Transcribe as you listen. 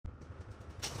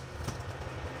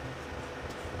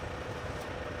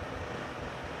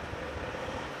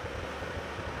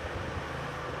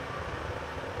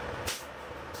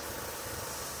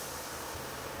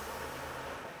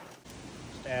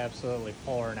absolutely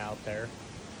pouring out there.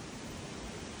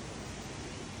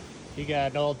 You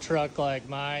got an old truck like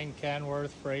mine,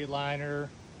 Kenworth Freightliner,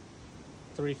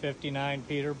 359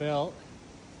 Peterbilt.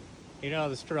 You know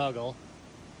the struggle.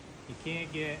 You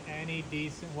can't get any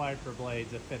decent wiper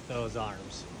blades that fit those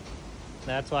arms.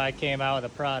 That's why I came out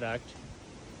with a product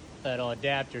that'll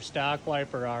adapt your stock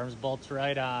wiper arms, bolts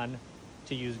right on,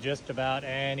 to use just about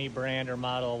any brand or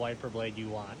model of wiper blade you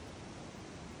want.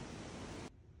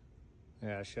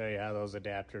 Yeah, I'll show you how those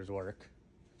adapters work.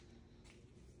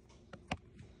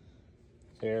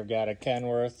 So here I've got a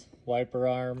Kenworth wiper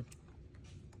arm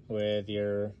with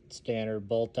your standard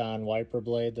bolt-on wiper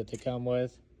blade that they come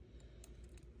with.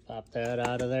 Pop that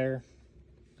out of there.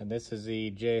 And this is the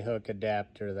J-hook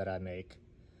adapter that I make.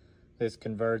 This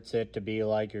converts it to be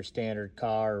like your standard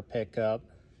car or pickup.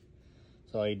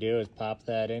 So all you do is pop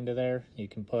that into there. You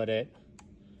can put it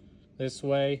this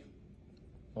way,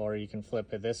 or you can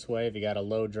flip it this way. If you got a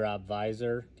low drop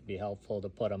visor, it can be helpful to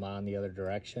put them on the other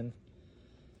direction.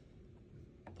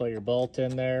 Put your bolt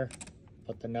in there,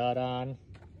 put the nut on.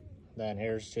 Then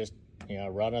here's just,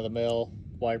 run-of-the-mill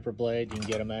wiper blade. You can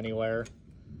get them anywhere.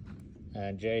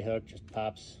 And J-hook just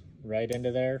pops right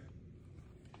into there.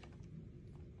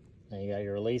 Then you got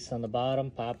your release on the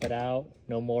bottom, pop it out.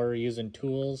 No more using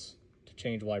tools to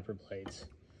change wiper blades.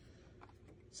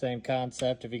 Same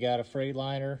concept if you got a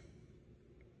Freightliner.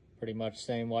 Pretty much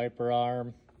same wiper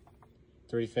arm.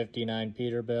 359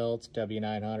 Peterbilts,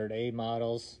 W900A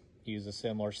models. Use a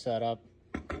similar setup.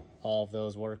 All of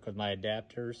those work with my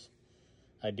adapters.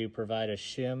 I do provide a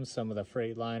shim. Some of the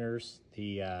Freightliners,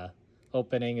 the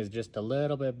opening is just a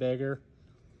little bit bigger.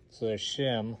 So the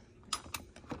shim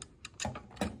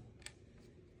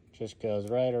just goes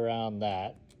right around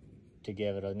that to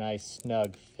give it a nice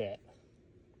snug fit.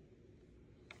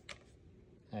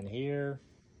 And here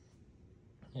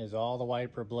is all the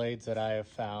wiper blades that I have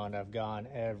found. I've gone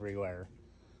everywhere.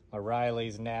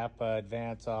 O'Reilly's, Napa,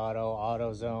 Advance Auto,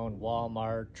 AutoZone,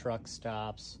 Walmart, truck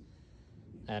stops,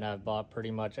 and I've bought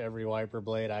pretty much every wiper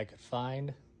blade I could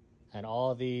find. And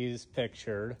all of these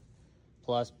pictured,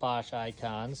 plus Bosch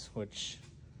icons, which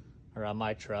are on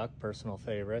my truck, personal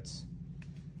favorites.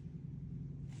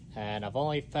 And I've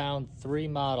only found 3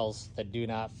 models that do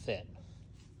not fit.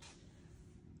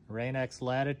 Rain-X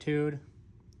Latitude,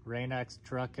 Rain-X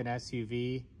Truck and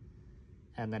SUV,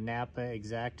 and the Napa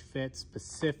Exact Fit,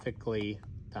 specifically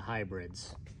the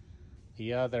hybrids.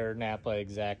 The other Napa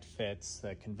Exact Fits,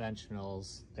 the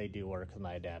conventionals, they do work with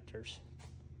my adapters.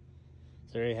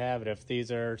 So there you have it. If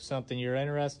these are something you're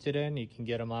interested in, you can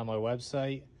get them on my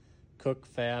website,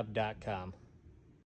 CookFab.com.